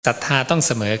ศรัทธาต้องเ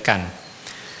สมอกัน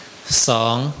สอ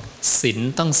งศีล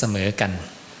ต้องเสมอกัน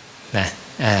นะ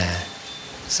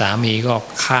สามีก็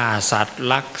ฆ่าสัตว์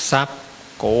ลักทรัพย์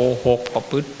โกหกประ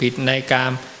พฤติผิดในกา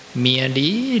มเมีย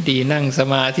ดีนั่งส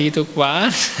มาธิทุกวั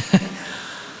น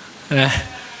นะ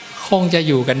คงจะ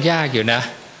อยู่กันยากอยู่นะ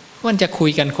มันจะคุย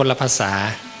กันคนละภาษา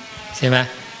ใช่ไหม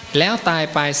แล้วตาย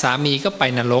ไปสามีก็ไป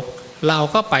นรกเรา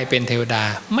ก็ไปเป็นเทวดา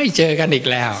ไม่เจอกันอีก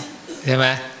แล้วใช่ไหม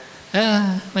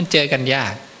มันเจอกันยา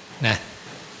กนะ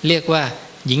เรียกว่า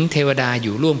หญิงเทวดาอ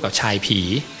ยู่ร่วมกับชายผี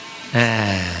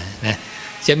นะ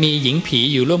จะมีหญิงผี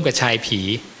อยู่ร่วมกับชายผี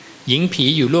หญิงผี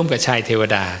อยู่ร่วมกับชายเทว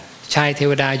ดาชายเท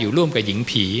วดาอยู่ร่วมกับหญิง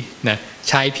ผีนะ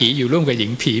ชายผีอยู่ร่วมกับหญิ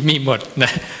งผีมีหมดน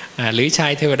ะหรือชา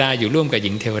ยเทวดาอยู่ร่วมกับห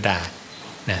ญิงเทวดา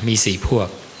นะมี4พวก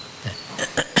นะ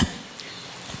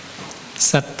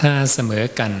ศรัทธาเสมอ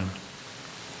กัน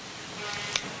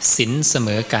ศีลเสม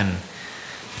อกัน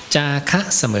จาคะ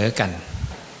เสมอกัน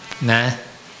นะ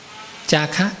จา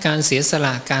คะการเสียสล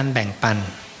ะการแบ่งปัน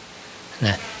น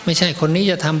ะไม่ใช่คนนี้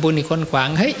จะทำบุญอีกคนขวาง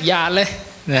เฮ้ยอย่าเลย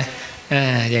นะ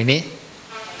อย่างนี้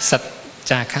สัจ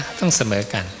จาคะต้องเสมอ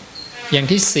กันอย่าง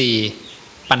ที่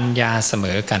4ปัญญาเสม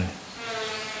อกัน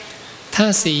ถ้า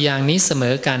4อย่างนี้เสม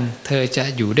อกันเธอจะ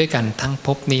อยู่ด้วยกันทั้งภ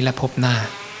พนี้และภพหน้า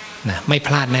นะไม่พ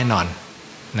ลาดแน่นอน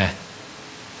นะ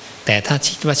แต่ถ้า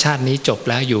คิดว่าชาตินี้จบ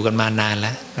แล้วอยู่กันมานานแ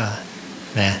ล้วก็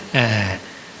นะ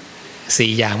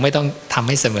4อย่างไม่ต้องทำใ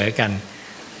ห้เสมอกัน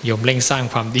โยมเร่งสร้าง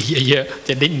ความดีเยอะๆจ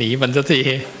ะได้หนีมันสักที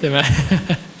ใช่ไหม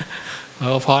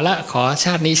พอละขอช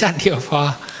าตินี้ชาติเดียวพอ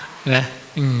นะ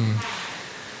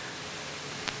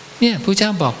เนี่ยพระเจ้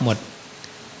าบอกหมด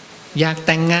อยากแ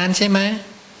ต่งงานใช่ไหม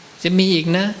จะมีอีก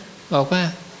นะบอกว่า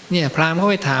เนี่ยพราหมณ์เขา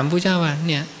ไปถามพระเจ้าว่า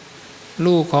เนี่ย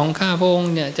ลูกของข้าพระอง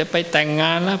ค์เนี่ยจะไปแต่งง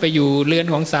านแล้วไปอยู่เรือน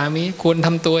ของสามีควรท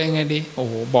ำตัวยังไงดีโอ้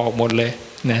โหบอกหมดเลย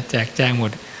นะแจกแจงหม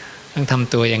ดต้องท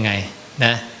ำตัวยังไงน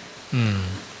ะ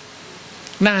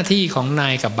หน้าที่ของนา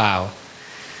ยกับบ่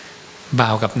า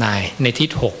วกับนายในทิศ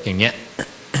6อย่างเงี้ย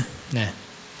นะ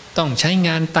ต้องใช้ง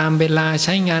านตามเวลาใ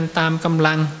ช้งานตามกำ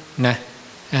ลังนะ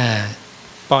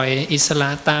ปล่อยอิสระ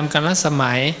ตามกาลส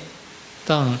มัย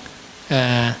ต้อง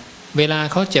เวลา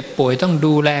เขาเจ็บป่วยต้อง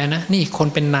ดูแลนะนี่คน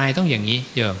เป็นนายต้องอย่างนี้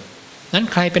โยมนั้น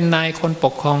ใครเป็นนายคนป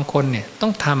กครองคนเนี่ยต้อ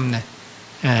งทำนะ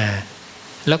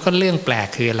แล้วก็เรื่องแปลก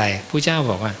คืออะไรพระเจ้า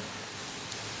บอกว่า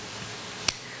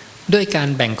ด้วยการ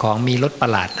แบ่งของมีรสประ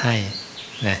หลาดให้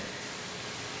นะ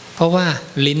เพราะว่า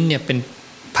ลิ้นเนี่ยเป็น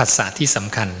ภาษาที่ส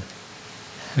ำคัญ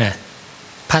นะ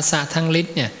ภาษาทางลิ้น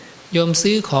เนี่ยโยม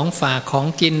ซื้อของฝากของ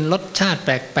กินรสชาติแป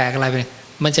ลกๆอะไรไป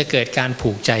มันจะเกิดการผู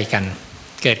กใจกัน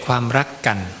เกิดความรัก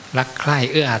กันรักใคร่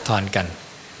เอื้ออาทรกัน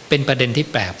เป็นประเด็นที่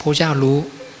แปลกพระเจ้ารู้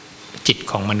จิต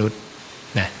ของมนุษย์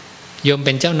นะโยมเ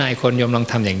ป็นเจ้านายคนโยมลอง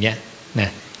ทำอย่างเนี้ยนะ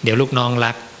เดี๋ยวลูกน้อง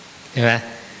รักใช่ไหม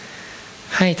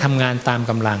ให้ทำงานตาม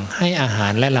กำลังให้อาหา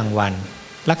รและรางวัล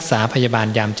รักษาพยาบาล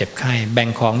ยามเจ็บไข้แบ่ง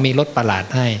ของมีรสประหลาด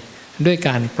ให้ด้วยก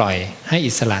ารปล่อยให้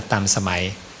อิสระตามสมัย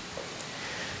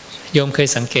โยมเคย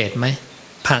สังเกตไหม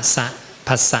ภ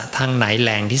าษาทางไหนแร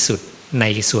งที่สุดใน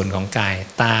ส่วนของกาย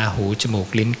ตาหูจมูก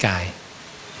ลิ้นกาย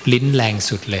ลิ้นแรง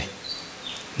สุดเลย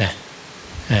นะ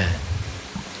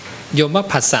โยมว่า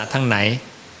ภาษาทางไหน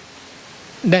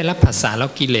ได้รับภาษาแล้ว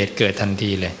กิเลสเกิดทัน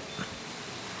ทีเลย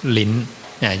ลิ้น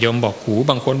โยมบอกหู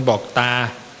บางคนบอกตา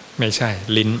ไม่ใช่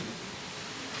ลิ้น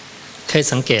เคย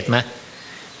สังเกตไหม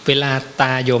เวลาต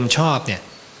าโยมชอบเนี่ย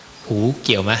หูเ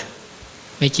กี่ยวไหม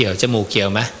ไม่เกี่ยวจมูกเกี่ยว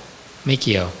ไหมไม่เ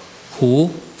กี่ยวหู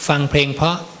ฟังเพลงเพร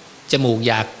าะจมูก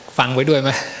อยากฟังไว้ด้วยไหม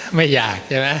ไม่อยาก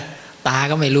ใช่ไหมตา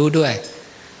ก็ไม่รู้ด้วย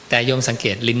แต่โยมสังเก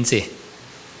ตลิ้นสิ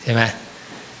ใช่ไหม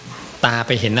ตาไ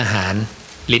ปเห็นอาหาร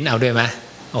ลิ้นเอาด้วยไหม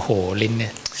โอ้โหลิ้นเนี่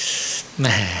ยแหม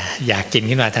อยากกิน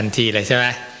ขึ้นมาทันทีเลยใช่ไหม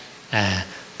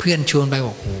เพื่อนชวนไปบ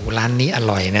อกโอ้โหร้านนี้อ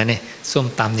ร่อยนะเนี่ยส้ม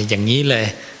ตำเนี่ยอย่างนี้เลย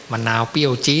มะนาวเปรี้ย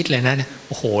วจี๊ดเลยนะโ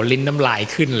อ้โหลิ้นน้ำลาย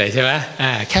ขึ้นเลยใช่ไหม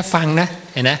แค่ฟังนะ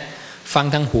เห็นนะฟัง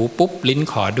ทางหูปุ๊บลิ้น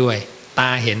ขอด้วยตา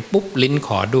เห็นปุ๊บลิ้นข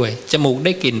อด้วยจมูกไ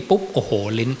ด้กลิ่นปุ๊บโอ้โห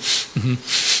ลิ้น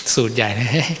สูตรใหญ่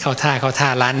เข้าท่า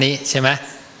ร้านนี้ใช่ไหม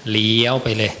เลี้ยวไป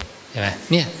เลยใช่ไหม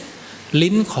เนี่ย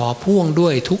ลิ้นขอพ่วงด้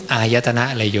วยทุกอายตนะ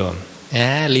เลยโยม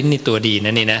ลิ้นนี่ตัวดีน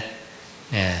ะนี่นะ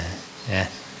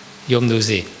โยมดู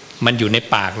สิมันอยู่ใน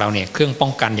ปากเราเนี่ยเครื่องป้อ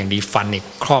งกันอย่างดีฟันนี่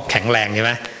ครอบแข็งแรงใช่ไห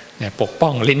มปกป้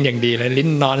องลิ้นอย่างดีเลยลิ้น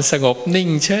นอนสงบนิ่ง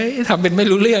เฉยทำเป็นไม่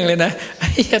รู้เรื่องเลยนะไ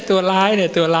อ้ตัวร้ายเนี่ย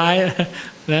ตัวร้าย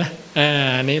นะ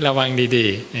นี่ระวังดี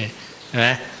ๆน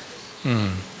ะ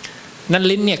นั่น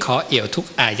ลิ้นเนี่ยขอเอี่ยวทุก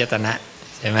อายตนะ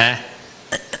ใช่ไหม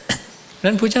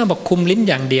นั้นพระเจ้าบอกคุมลิ้น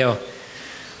อย่างเดียว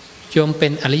โยมเป็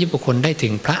นอริยบุคคลได้ถึ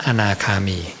งพระอนาคา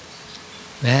มี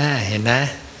นะเห็นนะ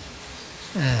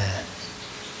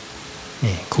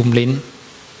นี่คุมลิ้น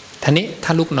ท่านี้ถ้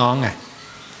าลูกน้อง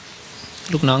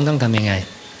ลูกน้องต้องทำยังไง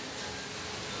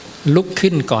ลุก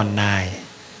ขึ้นก่อนนาย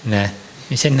นะไ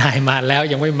ม่ใช่นายมาแล้ว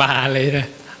ยังไม่มาเลยนะ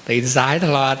ตื่นสายต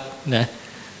ลอดนะ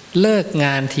เลิกง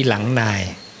านทีหลังนาย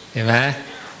เห็นไหม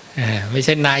ไม่ใ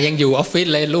ช่นายยังอยู่ออฟฟิศ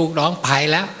เลยลูกน้องไป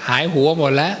แล้วหายหัวหม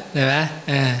ดแล้วเห็นไหม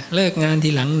เลิกงานที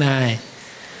หลังนาย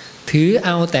ถือเอ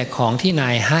าแต่ของที่นา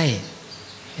ยให้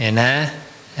เห็นนะ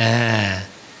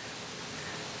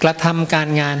กระทำการ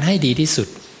งานให้ดีที่สุด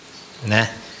นะ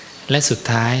และสุด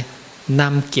ท้ายน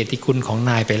ำเกียรติคุณของ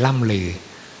นายไปล่ำลือ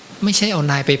ไม่ใช่เอา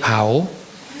นายไปเผา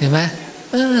เห็นไหม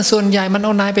ส่วนใหญ่มันเอ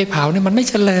านายไปเผาเนี่ยมันไม่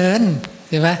เจริญ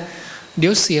เห็นไหมเดี๋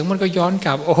ยวเสียงมันก็ย้อนก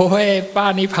ลับโอ้ยป้า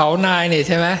นี่เผานายเนี่ยใ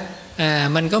ช่ไหม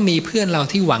มันก็มีเพื่อนเรา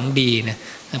ที่หวังดีนะ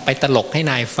ไปตลกให้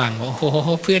นายฟังโอ้โห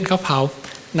เพื่อนเขาเผา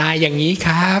นายอย่างนี้ค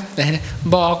รับ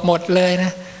บอกหมดเลยน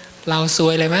ะเราซ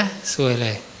วยเลยไหมซวยเล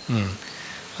ย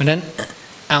เพราะนั้น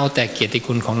เอาแต่เกียรติ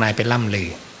คุณของนายไปล่ำลือ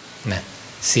นะ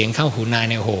เสียงเข้าหูนาย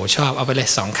เนี่ยโอ้โหชอบเอาไปเลย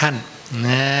2 ขั้น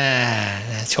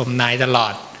ชมนายตลอ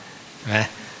ดนะ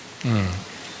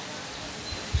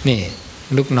นี่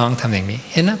ลูกน้องทำอย่างนี้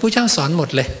เห็นนะพระเจ้าสอนหมด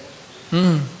เลย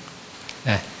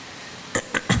นะ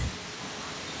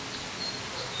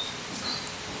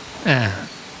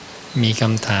มีค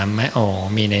ำถามไหมโอ้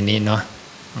มีในนี้เนาะ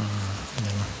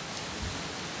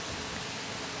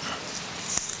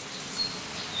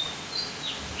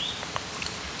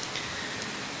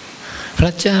พร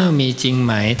ะเจ้ามีจริงไ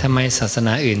หมทำไมศาสน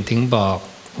าอื่นถึงบอก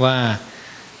ว่า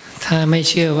ถ้าไม่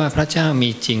เชื่อว่าพระเจ้ามี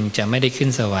จริงจะไม่ได้ขึ้น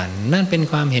สวรรค์นั่นเป็น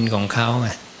ความเห็นของเขาไง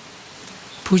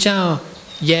ผู้เจ้า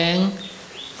แย้ง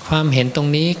ความเห็นตรง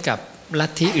นี้กับลั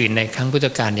ทธิอื่นในครั้งพุทธ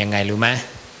กาลยังไงรู้ไหม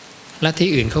ลัทธิ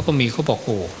อื่นเขาก็มีเขาบอกโ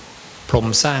อ้พรหม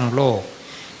สร้างโลก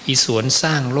อีสวนส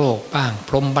ร้างโลกบ้าง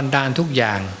พรหมบันดาลทุกอ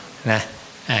ย่างนะ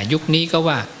ยุคนี้ก็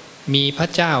ว่ามีพระ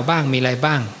เจ้าบ้างมีอะไร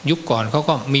บ้างยุคก่อนเขา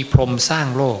ก็มีพรหมสร้าง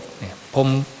โลกเนี่ยพรหม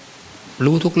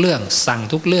รู้ทุกเรื่องสั่ง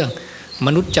ทุกเรื่องม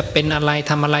นุษย์จะเป็นอะไร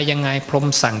ทำอะไรยังไงพรหม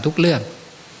สั่งทุกเรื่อง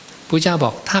พระเจ้าบ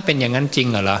อกถ้าเป็นอย่างนั้นจริง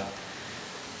เหรอ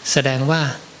แสดงว่า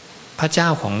พระเจ้า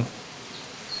ของ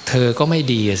เธอก็ไม่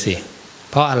ดีสิ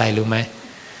เพราะอะไรรู้ไหม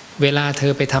เวลาเธ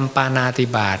อไปทำปาณาติ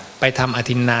บาตไปทำอ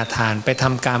ทินนาทานไปท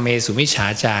ำกาเมสุมิจฉา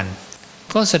จาร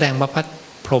ก็แสดงว่าพระ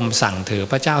พรหมสั่งเธอ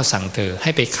พระเจ้าสั่งเธอใ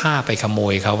ห้ไปฆ่าไปขโม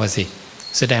ยเขาสิ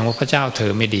แสดงว่าพระเจ้าเธ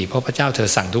อไม่ดีเพราะพระเจ้าเธอ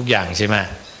สั่งทุกอย่างใช่ไหม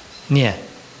เนี่ย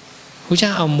พระเจ้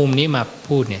าเอามุมนี้มา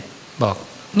พูดเนี่ยบอก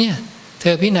เนี่ยเธ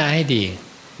อพิจารณาให้ดี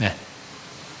นะ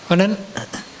เพราะนั้น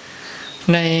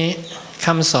ในค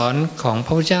ำสอนของพ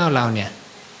ระพุทธเจ้าเราเนี่ย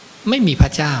ไม่มีพร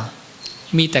ะเจ้า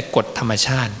มีแต่กฎธรรมช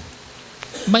าติ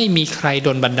ไม่มีใครโด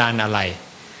นบันดาลอะไร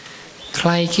ใค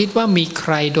รคิดว่ามีใค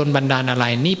รโดนบันดาลอะไร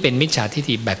นี่เป็นมิจฉาทิฏ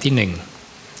ฐิแบบที่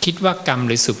1คิดว่ากรรมห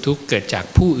รือสุขทุกข์เกิดจาก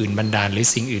ผู้อื่นบันดาลหรือ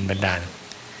สิ่งอื่นบันดาล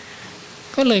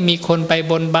ก็เลยมีคนไป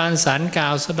บนบานศาลกล่า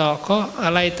วสะเดาะเคราะห์อ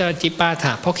ะไรต่อจิปาถ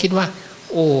ะเพราะคิดว่า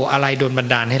โอ้อะไรโดนบัน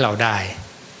ดาลให้เราได้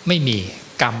ไม่มี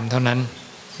กรรมเท่านั้น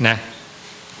นะ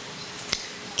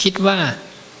คิดว่า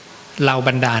เรา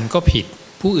บันดาลก็ผิด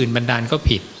ผู้อื่นบันดาลก็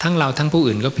ผิดทั้งเราทั้งผู้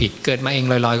อื่นก็ผิดเกิดมาเอง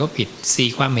ลอยๆก็ผิด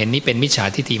4ความเห็นนี้เป็นมิจฉา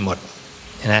ทิฏฐิหมด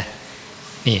นะ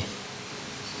นี่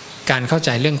การเข้าใจ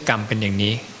เรื่องกรรมเป็นอย่าง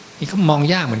นี้นี่ก็มอง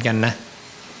ยากเหมือนกันนะ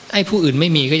ไอ้ผู้อื่นไม่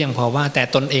มีก็ยังพอว่าแต่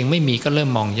ตนเองไม่มีก็เริ่ม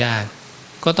มองยาก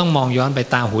ก็ต้องมองย้อนไป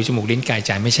ตาหูจมูกลิ้นกายใ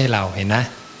จไม่ใช่เราเห็นนะ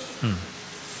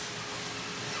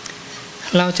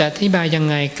เราจะอธิบายยัง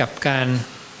ไงกับการ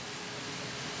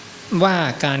ว่า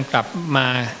การกลับมา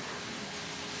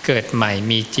เกิดใหม่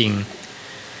มีจริง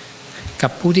กั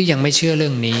บผู้ที่ยังไม่เชื่อเรื่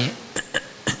องนี้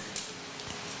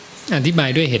อธิบาย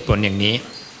ด้วยเหตุผลอย่างนี้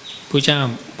พระเจ้า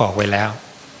บอกไว้แล้ว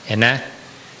เห็นนะ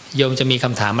โยมจะมีค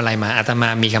ำถามอะไรมาอาตมา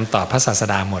มีคำตอบพระศาส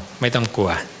ดาหมดไม่ต้องกลั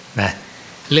วนะ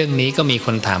เรื่องนี้ก็มีค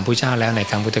นถามพระเจ้าแล้วใน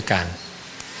ครั้งพุทธกาล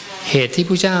เหตุที่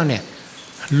พระเจ้าเนี่ย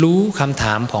รู้คำถ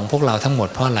ามของพวกเราทั้งหมด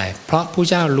เพราะอะไรเพราะพระ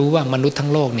เจ้ารู้ว่ามนุษย์ทั้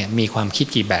งโลกเนี่ยมีความคิด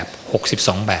กี่แบบ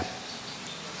62แบบ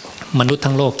มนุษย์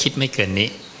ทั้งโลกคิดไม่เกินนี้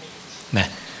นะ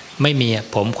ไม่มี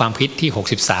ผมความคิดที่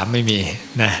63ไม่มี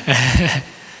นะ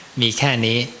มีแค่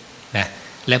นี้นะ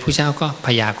และพระเจ้าก็พ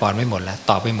ยากรณ์ไว้หมดแล้ว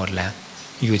ตอบไว้หมดแล้ว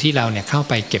อยู่ที่เราเนี่ยเข้า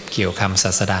ไปเก็บเกี่ยวคำศ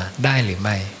าสดาได้หรือไ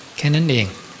ม่แค่นั้นเอง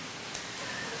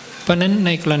เพราะนั้นใน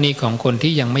กรณีของคน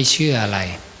ที่ยังไม่เชื่ออะไร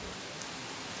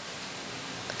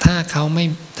ถ้าเข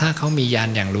ามีญาณ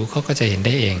อย่างรู้เขาก็จะเห็นไ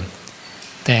ด้เอง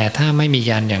แต่ถ้าไม่มี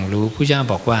ญาณอย่างรู้พระเจ้า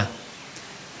บอกว่า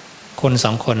คน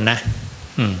2คนนะ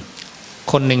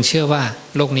คนหนึ่งเชื่อว่า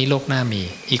โลกนี้โลกหน้ามี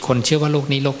อีกคนเชื่อว่าโลก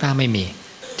นี้โลกหน้าไม่มี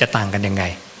จะต่างกันยังไง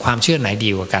ความเชื่อไหนดี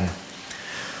กว่ากัน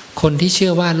คนที่เชื่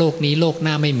อว่าโลกนี้โลกห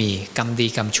น้าไม่มีกรรมดี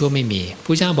กรรมชั่วไม่มีพ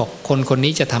ระเจ้าบอกคนคน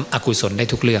นี้จะทำอกุศลได้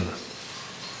ทุกเรื่อง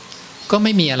ก็ไ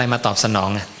ม่มีอะไรมาตอบสนอง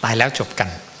ตายแล้วจบกัน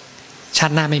ชา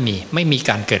ติหน้าไม่มี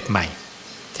การเกิดใหม่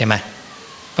ใช่ไหม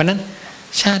เพราะนั้น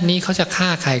ชาตินี้เขาจะฆ่า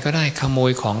ใครก็ได้ขโม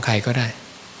ยของใครก็ได้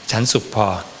ฉันสุขพอ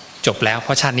จบแล้วเพร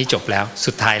าะชาตินี้จบแล้ว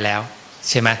สุดท้ายแล้ว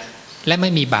ใช่ไหมและไ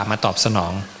ม่มีบาปมาตอบสนอ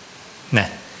งนะ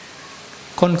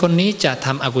คนคนนี้จะท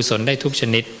ำอกุศลได้ทุกช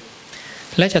นิด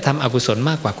และจะทำอกุศล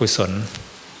มากกว่ากุศล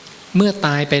เมื่อต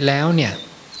ายไปแล้วเนี่ย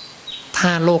ถ้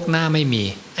าโลกหน้าไม่มี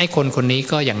ไอ้คนคนนี้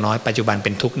ก็อย่างน้อยปัจจุบันเ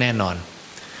ป็นทุกข์แน่นอน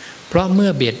เพราะเมื่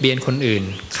อเบียดเบียนคนอื่น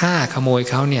ฆ่าขโมย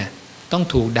เขาเนี่ยต้อง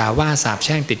ถูกด่าว่าสาปแ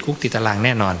ช่งติดคุกติดตารางแ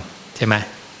น่นอนใช่ไหม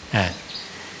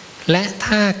และ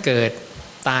ถ้าเกิด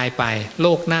ตายไปโล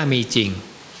กหน้ามีจริง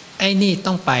ไอ้นี่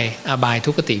ต้องไปอบาย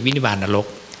ทุกขติวินิบาตนรก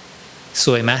ซ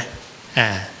วยไหม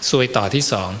ซวยต่อที่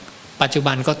สองปัจจุ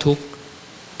บันก็ทุกข์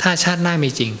ถ้าชาติหน้ามี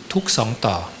จริงทุกข์สอง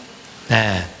ต่อ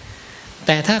แ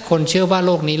ต่ถ้าคนเชื่อว่าโ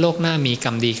ลกนี้โลกหน้ามีกร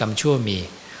รมดีกรรมชั่วมี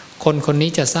คนคนนี้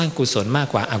จะสร้างกุศลมาก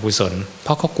กว่าอกุศลเพ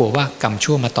ราะเขากลัวว่ากรรม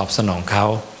ชั่วมาตอบสนองเขา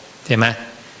ใช่ไหม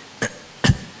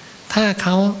ถ้าเข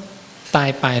าตาย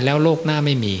ไปแล้วโลกหน้าไ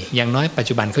ม่มีอย่างน้อยปัจ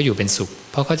จุบันเขาอยู่เป็นสุข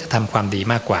เพราะเขาจะทำความดี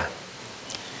มากกว่า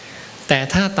แต่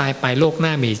ถ้าตายไปโลกหน้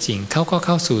ามีจริงเขาก็เ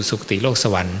ข้าสู่สุคติโลกส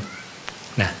วรรค์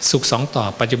นะสุขสองต่อ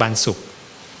ปัจจุบันสุข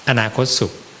อนาคตสุ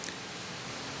ข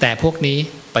แต่พวกนี้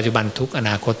ปัจจุบันทุกข์อ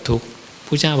นาคตทุกข์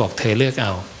ผู้เจ้าบอกเธอเลือกเอ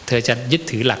าเธอจะยึด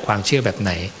ถือหลักความเชื่อแบบไห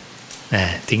น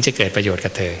ถึงจะเกิดประโยชน์กั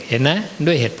บเธอเห็นนะ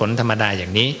ด้วยเหตุผลธรรมดาอย่า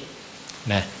งนี้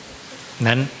นะ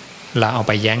นั้นเราเอาไ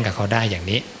ปแย้งกับเขาได้อย่าง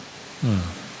นี้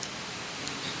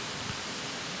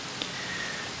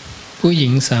ผู้หญิ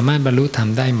งสามารถบรรลุธรรม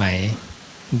ได้ไหม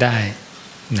ได้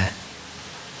นะ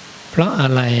เพราะอะ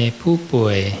ไรผู้ป่ว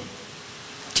ย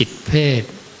จิตเพศ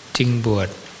จึงบวช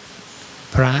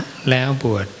พระแล้วบ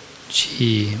วชชี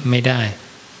ไม่ได้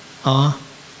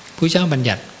ผู้เจ้าบัญ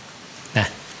ญัตินะ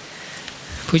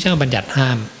ผู้เจ้าบัญญัติห้า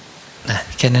มนะ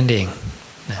แค่นั้นเอง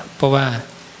นะเพราะว่า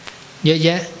เยอะแย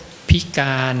ะพิก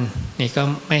ารนี่ก็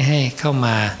ไม่ให้เข้าม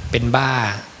าเป็นบ้า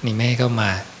นี่ไม่ให้เข้ามา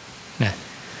นะ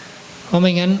เพราะไ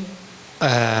ม่งั้น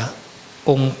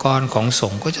องค์กรของส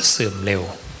งฆ์ก็จะเสื่อมเร็ว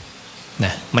น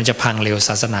ะมันจะพังเร็วศ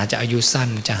าสนาจะอายุสั้น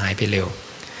จะหายไปเร็ว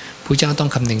ผู้เจ้าต้อง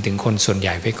คำนึงถึงคนส่วนให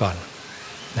ญ่ไว้ก่อน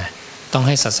นะต้องใ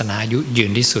ห้ศาสนาอายุยื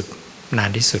นที่สุดนา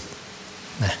นที่สุด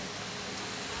นะ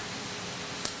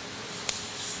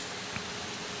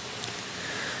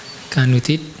การอุ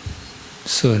ทิศ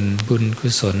ส่วนบุญกุ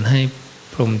ศลให้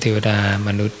พรหมเทวดาม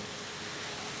นุษย์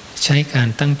ใช้การ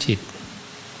ตั้งจิต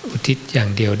อุทิศอย่าง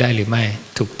เดียวได้หรือไม่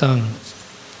ถูกต้อง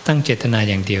ตั้งเจตนา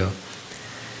อย่างเดียว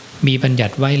มีบัญญั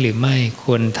ติไว้หรือไม่ค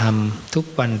วรทำทุก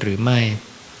วันหรือไม่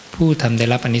ผู้ทำได้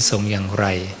รับอานิสงส์อย่างไร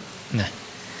นะ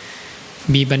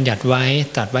มีบัญญัติไว้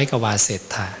ตรัสไว้กับวาเส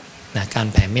ถะนะการ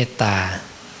แผ่เมตตา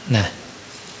นะ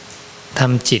ท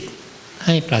ำจิตใ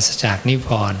ห้ปราศจากนิว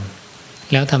รณ์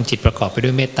แล้วทำจิตประกอบไปด้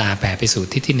วยเมตตาแผ่ไปสู่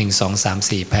ที่ที่1 2 3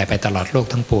 4แผ่ไปตลอดโลก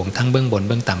ทั้งปวงทั้งเบื้องบนเ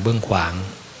บื้องต่ำเบื้องขวาง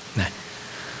นะ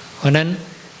เพราะนั้น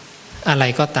อะไร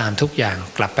ก็ตามทุกอย่าง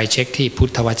กลับไปเช็คที่พุท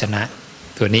ธวจนะ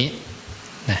ตัวนี้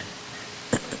นะ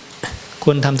ค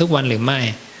วรทำทุกวันหรือไ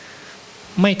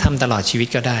ม่ทำตลอดชีวิต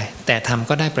ก็ได้แต่ทำ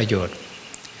ก็ได้ประโยชน์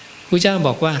พระเจ้าบ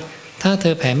อกว่าถ้าเธ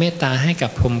อแผ่เมตตาให้กั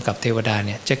บพรหมกับเทวดาเ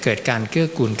นี่ยจะเกิดการเกื้อ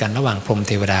กูลกันระหว่างพรหมเ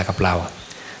ทวดากับเรา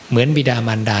เหมือนบิดาม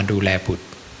ารดาดูแลบุตร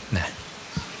นะ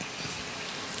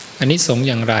อันนี้สงส์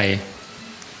อย่างไร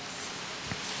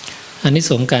อันนี้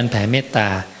สงส์การแผ่เมตตา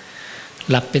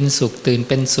หลับเป็นสุขตื่น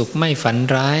เป็นสุขไม่ฝัน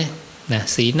ร้ายนะ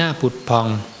สีหน้าผุดพอง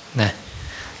นะ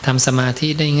ทำสมาธิ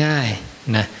ได้ง่าย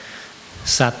นะ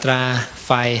ศาสตราไ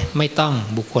ฟไม่ต้อง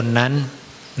บุคคลนั้น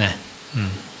นะ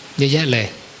เยอะแยะเลย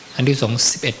อันที่สงส์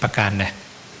11ประการนะ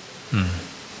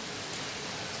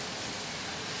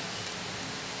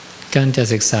การจะ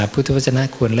ศึกษาพุทธวจนะ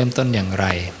ควรเริ่มต้นอย่างไร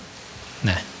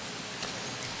นะ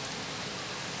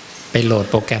ไปโหลด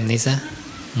โปรแกรมนี้ซะ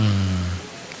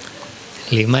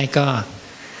หรือไม่ก็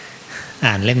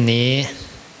อ่านเล่มนี้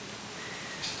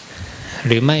ห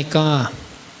รือไม่ก็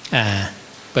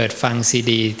เปิดฟังซี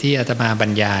ดีที่อาตมาบร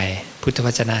รยายพุทธว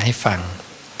จนะให้ฟัง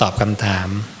ตอบคำถาม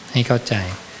ให้เข้าใจ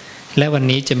และวัน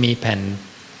นี้จะมีแผ่น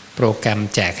โปรแกรม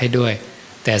แจกให้ด้วย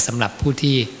แต่สำหรับผู้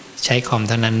ที่ใช้คอม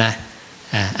เท่านั้นนะ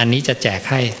อันนี้จะแจก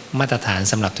ให้มาตรฐาน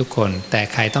สำหรับทุกคนแต่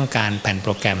ใครต้องการแผ่นโป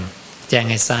รแกรมแจ้ง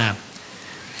ให้ทราบ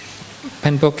แ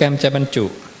ผ่นโปรแกรมจะบรรจุ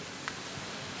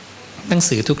หนัง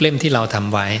สือทุกเล่มที่เราท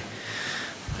ำไว้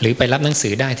หรือไปรับหนังสื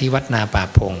อได้ที่วัดนาป่า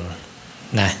พง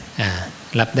นะ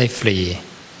รับได้ฟรี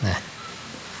นะ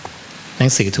หนั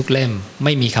งสือทุกเล่มไ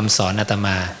ม่มีคำสอนอาตม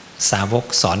าสาวก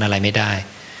สอนอะไรไม่ได้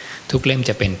ทุกเล่ม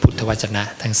จะเป็นพุทธวจนะ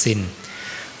ทั้งสิ้น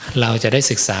เราจะได้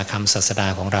ศึกษาคำศาสดา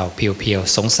ของเราเพียว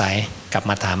ๆสงสัยกลับ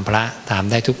มาถามพระถาม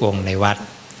ได้ทุกองค์ในวัด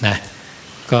นะ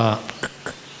ก็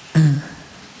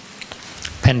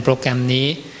แผ่นโปรแกรมนี้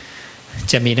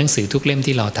จะมีหนังสือทุกเล่ม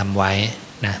ที่เราทำไว้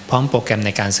นะพร้อมโปรแกรมใน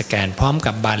การสแกนพร้อม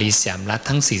กับบาลีสยามรัฐ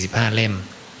ทั้ง45เล่ม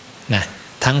นะ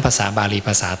ทั้งภาษาบาลีภ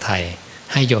าษาไทย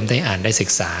ให้โยมได้อ่านได้ศึ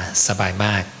กษาสบายม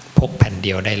ากพกแผ่นเ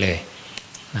ดียวได้เลย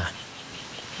นะ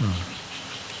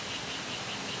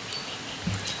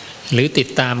หรือติด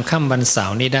ตามค่ำวันเสา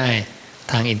ร์นี่ได้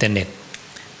ทางอินเทอร์เน็ต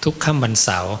ทุกค่ำวันเส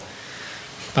าร์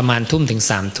ประมาณทุ่มถึง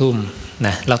3 ทุ่มน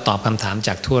ะเราตอบคำถามจ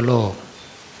ากทั่วโลก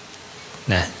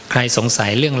นะใครสงสัย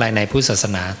เรื่องอะไรในพุทธศาส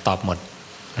นาตอบหมด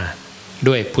นะ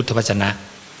ด้วยพุทธวจนะ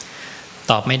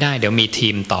ตอบไม่ได้เดี๋ยวมีที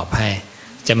มตอบให้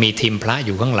จะมีทีมพระอ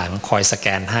ยู่ข้างหลังคอยสแก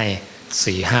นให้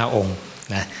 4-5 องค์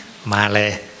นะมาเล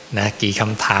ยนะกี่ค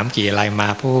ำถามกี่อะไรมา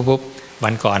ปุ๊บวั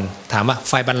นก่อนถามว่าไ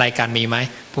ฟบรรลัยการมีไหม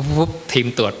ปุ๊บทีม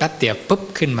ตรวจแป๊บเดียวปุ๊บ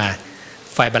ขึ้นมา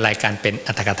ไฟบรรลัยการเป็นอ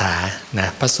รรถกถานะ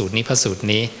พระสูตรนี้พระสูตร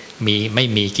นี้มีไม่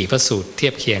มีกี่พระสูตรเที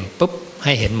ยบเคียงปุ๊บใ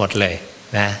ห้เห็นหมดเลย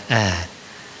นะ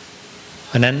เ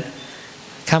พราะนั้น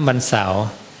ค่ำวันเสาร์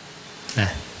นะ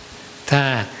ถ้า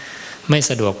ไม่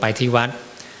สะดวกไปที่วัด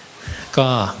ก็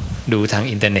ดูทาง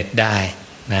อินเทอร์เน็ตได้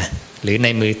นะหรือใน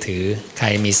มือถือใคร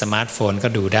มีสมาร์ทโฟนก็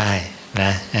ดูได้น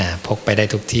ะพกไปได้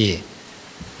ทุกที่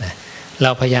นะเร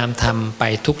าพยายามทำไป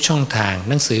ทุกช่องทาง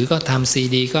หนังสือก็ทำซี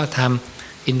ดีก็ท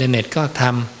ำอินเทอร์เน็ตก็ท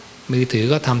ำมือถือ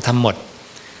ก็ทำหมด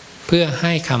เพื่อใ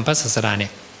ห้คำพระศาสดาเนี่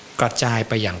ยกระจาย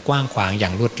ไปอย่างกว้างขวางอย่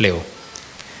างรวดเร็ว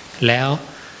แล้ว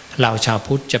เราชาว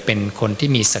พุทธจะเป็นคนที่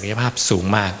มีศักยภาพสูง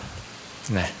มาก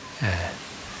นะ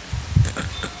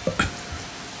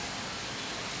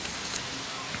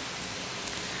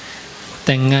แ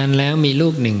ต่งงานแล้วมีลู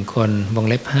ก1 คนวง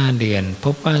เล็บ5 เดือนพ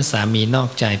บว่าสามีนอก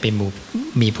ใจไป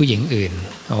มีผู้หญิงอื่น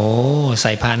โอ้ใ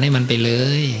ส่พานให้มันไปเล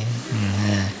ย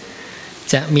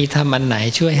จะมีทำอันไหน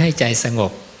ช่วยให้ใจสง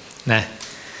บนะ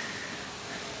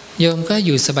โยมก็อ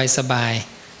ยู่สบาย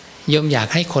ๆโยมอยาก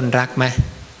ให้คนรักไหม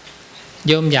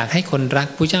โยมอยากให้คนรัก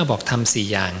พระเจ้าบอกทำ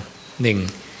4 อย่าง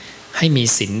 1. ให้มี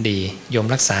ศีลดีโยม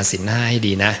รักษาศีล 5ให้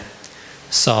ดีนะ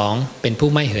 2. เป็นผู้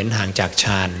ไม่เหินห่างจากฌ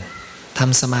านท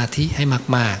ำสมาธิให้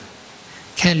มาก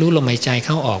ๆแค่รู้ลมหายใจเ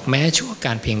ข้าออกแม้ชั่วก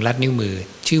ารเพียงลัดนิ้วมือ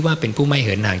ชื่อว่าเป็นผู้ไม่เ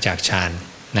หินห่างจากฌาน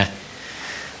นะ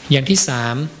อย่างที่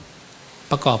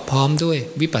 3. ประกอบพร้อมด้วย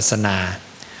วิปัสสนา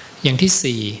อย่าง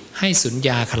ที่ 4. ให้สุญญ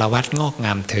าคารวัตงอกง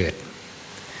ามเถิด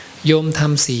โยมท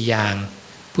ำ4 อย่าง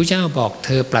พระเจ้าบอกเธ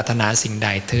อปรารถนาสิ่งใด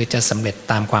เธอจะสำเร็จ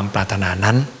ตามความปรารถนา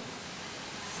นั้น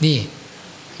นี่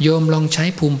โยมลองใช้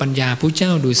ภูมิปัญญาพระเจ้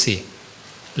าดูสิ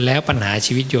แล้วปัญหา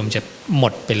ชีวิตโยมจะหม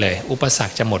ดไปเลยอุปสร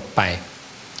รคจะหมดไป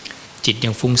จิตยั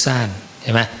งฟุ้งซ่านใ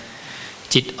ช่ไหม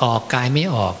จิตออกกายไม่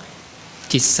ออก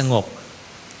จิตสงบ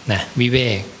นะวิเว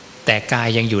กแต่กาย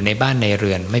ยังอยู่ในบ้านในเ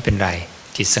รือนไม่เป็นไร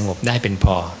จิตสงบได้เป็นพ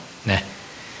อนะ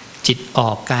จิตอ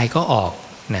อกกายก็ออก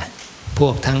นะพว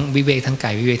กทั้งวิเวกทั้งกา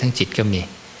ยวิเวกทั้งจิตก็มี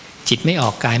จิตไม่ออ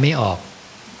กกายไม่ออก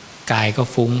กายก็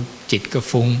ฟุ้งจิตก็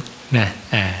ฟุ้งนะ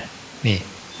นี่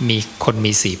มีคน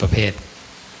มี4 ประเภท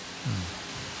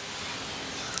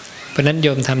เพราะนั้นโย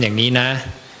มทำอย่างนี้นะ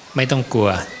ไม่ต้องกลัว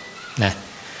นะ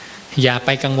อย่าไป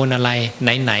กังวลอะไร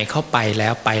ไหนๆเข้าไปแล้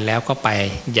วก็ไป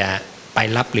อย่าไป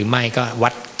รับหรือไม่ก็วั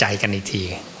ดใจกันอีกที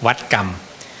วัดกร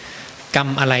รม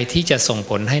อะไรที่จะส่ง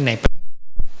ผลให้ใน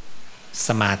ส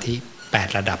มาธิ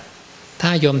8 ระดับถ้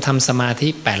าโยมทำสมาธิ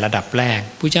8 ระดับแรก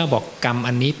พระเจ้าบอกกรรม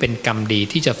อันนี้เป็นกรรมดี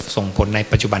ที่จะส่งผลใน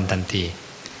ปัจจุบันทันที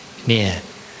เนี่ย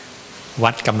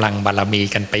วัดกำลังบารมี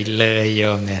กันไปเลยโย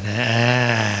มเนี่ยนะ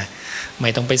ไม่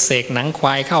ต้องไปเสกหนังคว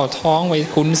ายเข้าท้องไว้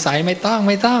คุณใสไม่ต้อง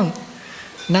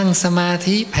นั่งสมา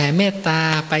ธิแผ่เมตตา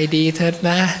ไปดีเถิด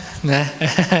นะ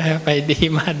ไปดี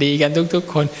มาดีกันทุก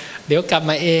ๆคนเดี๋ยวกลับ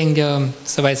มาเองโยม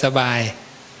สบาย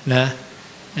ๆนะ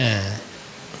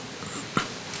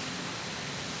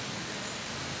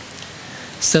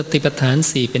สติปัฏฐาน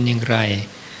4เป็นอย่างไร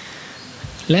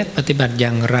และปฏิบัติอย่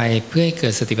างไรเพื่อให้เกิ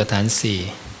ดสติปัฏฐาน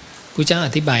4พระเจ้าอ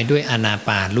ธิบายด้วยอานาป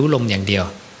านรู้ลมอย่างเดียว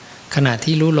ขณะ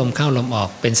ที่รู้ลมเข้าลมออก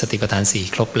เป็นสติปัฏฐาน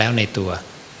4ครบแล้วในตัว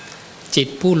จิต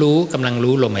ผู้รู้กำลัง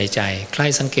รู้ลมหายใจใคร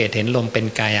สังเกตเห็นลมเป็น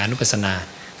กายานุปัสสนา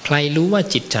ใครรู้ว่า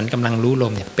จิตฉันกำลังรู้ล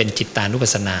มเป็นจิตตานุปัส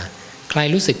สนาใคร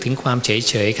รู้สึกถึงความเ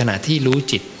ฉยขณะที่รู้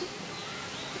จิต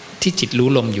ที่จิตรู้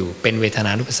ลมอยู่เป็นเวทน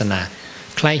านุปัสสนา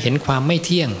ใครเห็นความไม่เ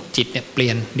ที่ยงจิตเนี่ยเปลี่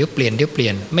ยนเดี๋ยวเปลี่ย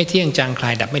นไม่เที่ยงจางคลา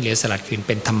ยดับไม่เหลือสลัดคืนเ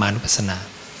ป็นธรรมานุปัสสนา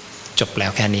จบแล้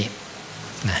วแค่นี้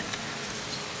นะ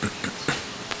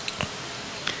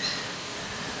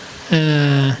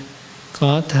ข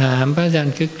อถามพระอาจาร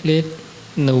ย์คึกฤทธิ์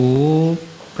หนู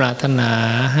ปรารถนา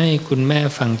ให้คุณแม่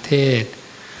ฟังเทศ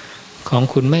ของ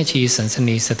คุณแม่ชีสันส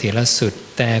นีเสถียรสุด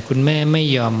แต่คุณแม่ไม่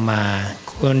ยอมมา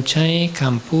ควรใช้ค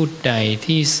ำพูดใด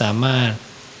ที่สามารถ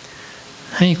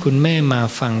ให้คุณแม่มา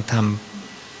ฟังธรรม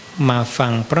มาฟั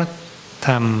งพระธ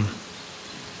รรม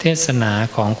เทศนา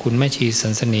ของคุณแม่ชีสั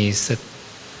นสนีเส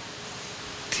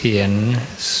ถียร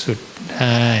สุดไ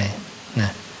ด้น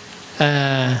ะ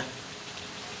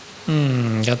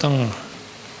ก็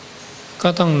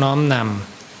ต้องน้อมน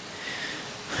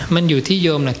ำมันอยู่ที่โย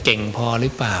มนะเก่งพอหรื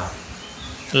อเปล่า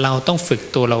เราต้องฝึก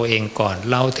ตัวเราเองก่อน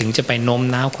เราถึงจะไปโน้ม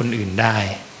น้าวคนอื่นได้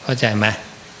เข้าใจไหม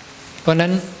เพราะนั้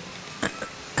น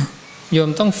โยม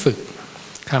ต้องฝึก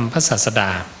คำพระศาสดา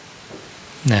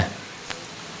นะ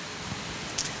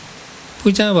พร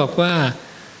ะเจ้าบอกว่า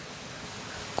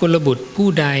กุลบุตรผู้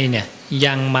ใดเนี่ย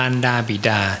ยังมารดาบิด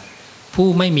าผู้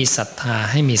ไม่มีศรัทธา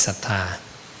ให้มีศรัทธา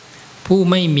ผู้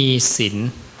ไม่มีศีล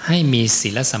ให้มีศี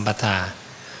ลสัมปทา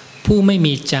ผู้ไม่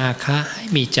มีจาคะให้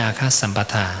มีจาคะสัมป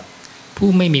ทาผู้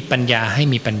ไม่มีปัญญาให้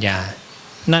มีปัญญา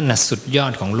นั่นน่ะสุดยอ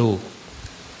ดของลูก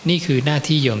นี่คือหน้า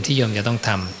ที่โยมที่โยมจะต้องท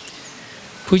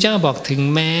ำพระเจ้าบอกถึง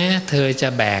แม้เธอจะ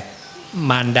แบก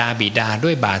มารดาบิดาด้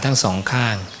วยบ่าทั้งสองข้า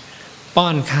งป้อ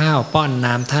นข้าวป้อน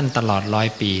น้ำท่านตลอด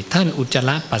100 ปีท่านอุจจาร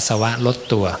ะปัสสาวะลด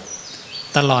ตัว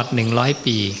ตลอด100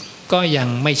 ปีก็ยัง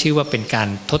ไม่ชื่อว่าเป็นการ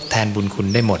ทดแทนบุญคุณ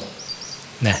ได้หมด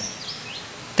นะ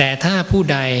แต่ถ้าผู้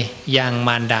ใดยังม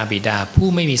ารดาบิดาผู้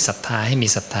ไม่มีศรัทธาให้มี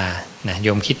ศรัทธานะโย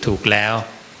มคิดถูกแล้ว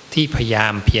ที่พยาย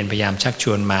ามชักช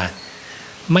วนมา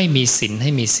ไม่มีศีลใ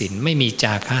ห้มีศีลไม่มีจ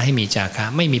าคะให้มีจาคะ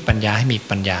ไม่มีปัญญาให้มี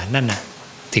ปัญญานั่นนะ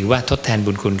ถือว่าทดแทน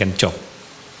บุญคุณกันจบ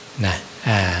นะ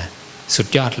สุด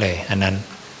ยอดเลยอันนั้น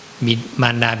มีมา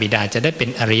รดาบิดาจะได้เป็น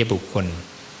อริยบุคคล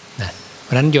นะเพ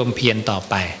ราะนั้นโยมเพียรต่อ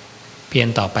ไป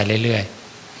เรื่อย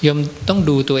ๆโยมต้อง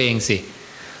ดูตัวเองสิ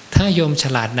ถ้าโยมฉ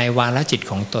ลาดในวาระจิต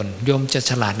ของตนโยมจะ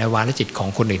ฉลาดในวาระจิตของ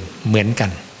คนอื่นเหมือนกั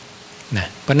นนะ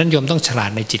เพราะนั้นโยมต้องฉลา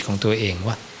ดในจิตของตัวเอง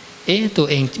ว่าตัว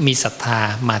เองมีศรัทธา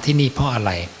มาที่นี่เพราะอะไ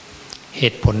รเห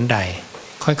ตุผลใด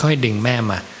ค่อยๆดึงแม่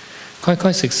มาค่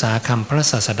อยๆศึกษาคำพระ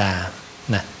ศาสดา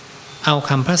นะเอา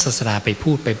คำพระศาสดาไป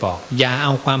พูดไปบอกอย่าเอ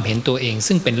าความเห็นตัวเอง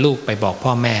ซึ่งเป็นลูกไปบอกพ่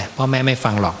อแม่ไม่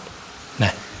ฟังหรอกน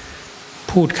ะ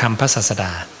พูดคำพระศาสด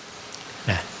า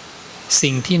นะ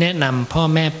สิ่งที่แนะนำพ่อ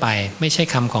แม่ไปไม่ใช่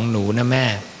คำของหนูนะแม่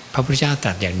พระพุทธเจ้าต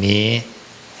รัสอย่างนี้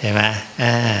ใช่ไหม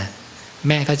แ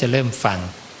ม่ก็จะเริ่มฟัง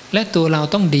และตัวเรา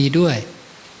ต้องดีด้วย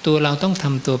ตัวเราต้องท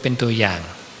ำตัวเป็นตัวอย่าง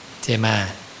ใช่ไหม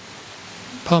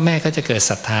พ่อแม่ก็จะเกิด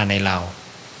ศรัทธาในเรา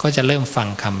ก็จะเริ่มฟัง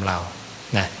คำเรา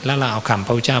นะแล้วเราเอาคำพ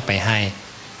ระพุทธเจ้าไปให้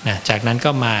นะจากนั้น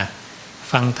ก็มา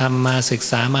ฟังธรรมมาศึก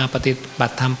ษามาปฏิบั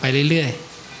ติธรรมไปเรื่อย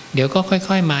ๆเดี๋ยวก็ค่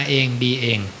อยๆมาเองดีเอ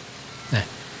งนะ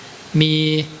มี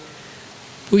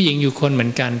ผู้หญิงอยู่คนเหมือ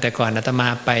นกันแต่ก่อนอาตมา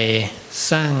ไป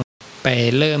สร้างไป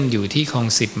เริ่มอยู่ที่คลอง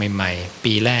10ใหม่ๆ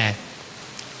ปีแรก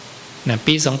นะ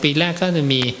ปี2 ปีแรกก็จะ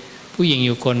มีผู้หญิงอ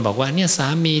ยู่คนบอกว่าเนี่ยสา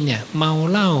มีเนี่ยเมา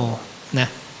เหล้านะ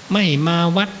ไม่มา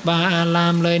วัดบาอารา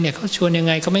มเลยเนี่ยเขาชวนยัง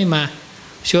ไงก็ไม่มา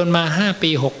ชวนมา5 ปี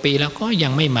 6 ปีแล้วก็ยั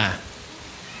งไม่มา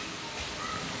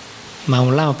เมา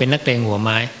เหล้าเป็นนักเลงหัวไ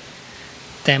ม้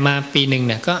แต่มาปีหนึ่งเ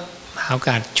นี่ยก็หาโอก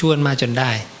าสชวนมาจนได้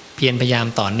เพียรพยายาม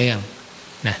ต่อเนื่อง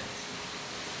นะ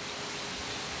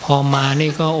พอมานี่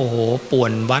ก็โอ้โหป่ว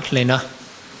นวัดเลยเนาะ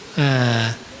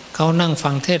เขานั่งฟั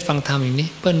งเทศฟังธรรมอย่างนี้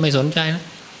เปิ้ลไม่สนใจนะ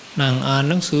นั่งอ่าน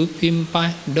หนังสือพิมพ์ไป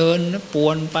เดินป่ว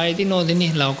นไปที่โน่นที่นี่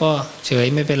เราก็เฉย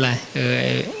ไม่เป็นไร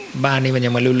บ้านนี้มันยั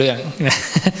งไม่รู้เรื่อง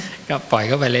ก็ปล่อยเ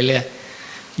ข้าไปเรื่อย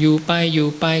ๆอยู่ไ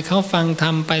ปเขาฟังธรร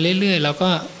มไปเรื่อยๆแล้วก็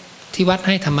ที่วัดใ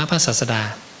ห้ธรรมะพระศาสดา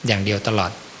อย่างเดียวตลอ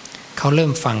ดเขาเริ่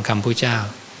มฟังคำพุทธเจ้า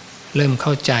เริ่มเข้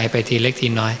าใจไปทีเล็กที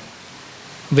น้อย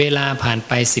เวลาผ่านไ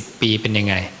ป10 ปีเป็นยัง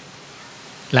ไง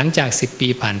หลังจาก10 ปี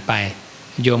ผ่านไป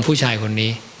โยมผู้ชายคน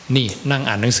นี้นี่นั่ง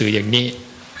อ่านหนังสืออย่างนี้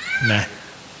นะ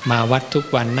มาวัดทุก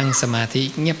วันนั่งสมาธิ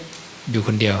เงียบอยู่ค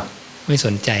นเดียวไม่ส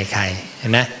นใจใคร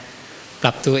นะป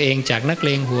รับตัวเองจากนักเล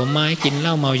งหัวไม้กินเห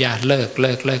ล้าเมายาเลิก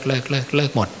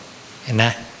หมดเห็นน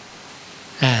ะ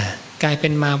กลายเป็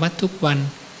นมาวัดทุกวัน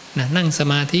นะนั่งส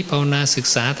มาธิภาวนาศึก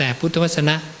ษาแต่พุทธวจ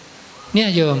นะเนี่ย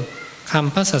โยมค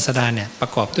ำพระศาสดาเนี่ยปร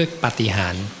ะกอบด้วยปาฏิหา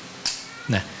ริย์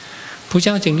นะพระเ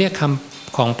จ้าจึงเรียกค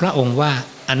ำของพระองค์ว่า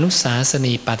อนุสาส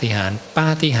นีปาฏิหาริย์ปา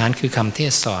ฏิหาริย์คือคำเท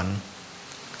ศสอน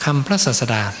คำพระศาส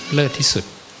ดาเลิศที่สุด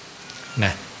น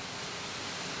ะ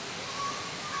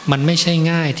มันไม่ใช่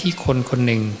ง่ายที่คนคนห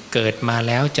นึ่งเกิดมาแ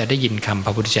ล้วจะได้ยินคำพ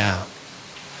ระพุทธเจ้า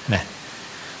นะ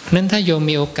นั้นถ้าโยม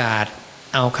มีโอกาส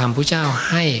เอาคำพระเจ้า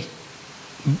ให้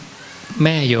แ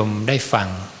ม่โยมได้ฟัง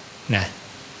นะ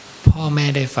พ่อแม่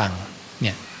ได้ฟังเ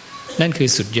นี่ยนั่นคือ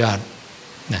สุดยอด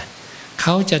นะเข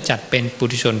าจะจัดเป็นปุ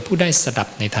ถุชนผู้ได้สดับ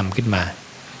ในธรรมขึ้นมา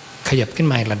ขยับขึ้น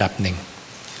มาอีกระดับหนึ่ง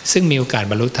ซึ่งมีโอกาส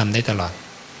บรรลุธรรมได้ตลอด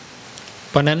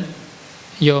เพราะนั้น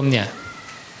โยมเนี่ย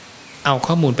เอา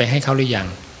ข้อมูลไปให้เขาหรือยัง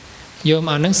โยม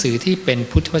เอาหนังสือที่เป็น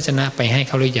พุทธวจนะไปให้เ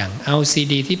ขาหรือยังเอาซี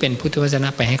ดีที่เป็นพุทธวจนะ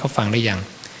ไปให้เขาฟังหรือยัง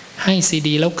ให้ซี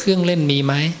ดีแล้วเครื่องเล่นมีไ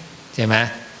หมใช่ไหม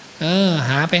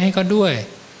หาไปให้เขาด้วย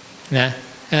นะ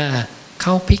เข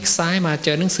าพลิกซ้ายมาเจ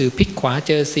อหนังสือพลิกขวาเ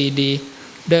จอซีดี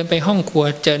เดินไปห้องครัว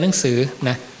เจอหนังสือน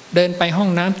ะเดินไปห้อง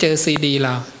น้ำเจอซีดีเร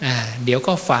าเดี๋ยว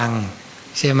ก็ฟัง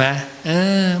ใช่ไหม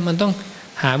มันต้อง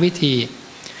หาวิธี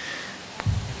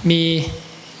มี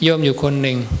โยมอยู่คนห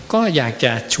นึ่งก็อยากจ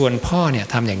ะชวนพ่อเนี่ย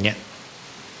ทำอย่างเนี้ย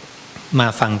มา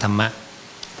ฟังธรรมะ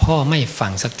พ่อไม่ฟั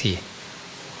งสักที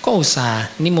ก็อุตส่าห์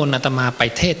นิมนต์อาตมาไป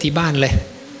เทศที่บ้านเลย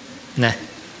นะ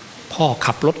พ่อ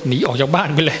ขับรถหนีออกจากบ้าน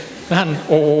ไปเลยนั่น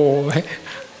โอ้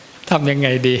ทำยังไง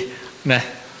ดีนะ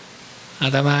อา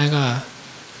ตมาก็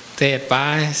เทศไป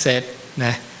เสร็จน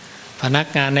ะพนัก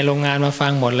งานในโรงงานมาฟั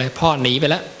งหมดเลยพ่อหนีไป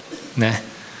แล้วนะ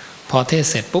พอเทศ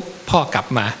เสร็จปุ๊บพ่อกลับ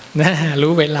มานะ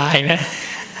รู้เวลานะ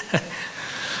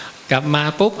กลับมา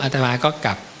ปุ๊บอาตมาก็ก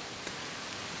ลับ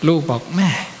ลูกบอกแม่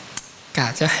กะ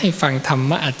จะให้ฟังธรร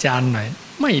มะอาจารย์หน่อย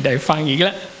ไม่ได้ฟังอีกแ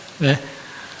ล้วนะ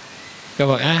ก็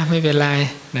บอกไม่เป็นไร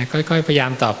นะค่อยๆพยายา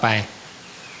มต่อไป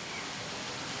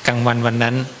กลางวันวัน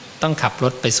นั้นต้องขับร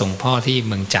ถไปส่งพ่อที่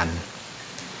เมืองจันทร์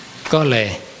ก็เลย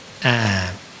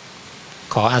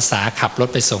ขออาสาขับรถ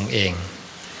ไปส่งเอง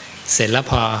เสร็จแล้ว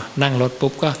พอนั่งรถ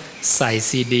ปุ๊บก็ใส่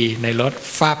ซีดีในรถ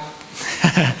ฟับ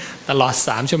ตลอด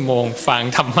3 ชั่วโมงฟัง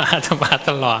ธรรมะ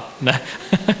ตลอดนะ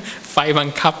ไฟบัง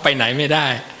คับไปไหนไม่ได้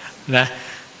นะ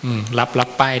รับ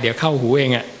ไปเดี๋ยวเข้าหูเอง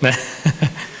นะ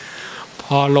พ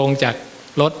อลงจาก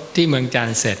รถที่เมืองจัน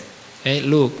ทร์เสร็จ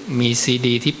ลูกมีซี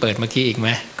ดีที่เปิดเมื่อกี้อีกไหม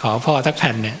ขอพ่อทักแ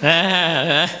ผ่นเนี่ย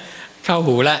เข้า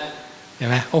หูละใช่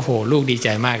ไหมโอ้โหลูกดีใจ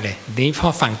มากเลยนี้พ่อ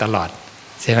ฟังตลอด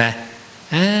ใช่ไหม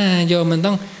โยมมัน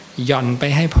ต้องหย่อนไป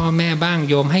ให้พ่อแม่บ้าง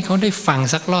โยมให้เขาได้ฟัง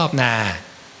สักรอบนะ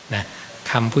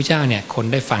คำพุทธเจ้าเนี่ยคน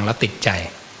ได้ฟังแล้วติดใจ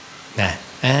นะ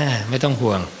ไม่ต้อง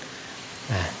ห่วง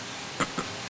นะ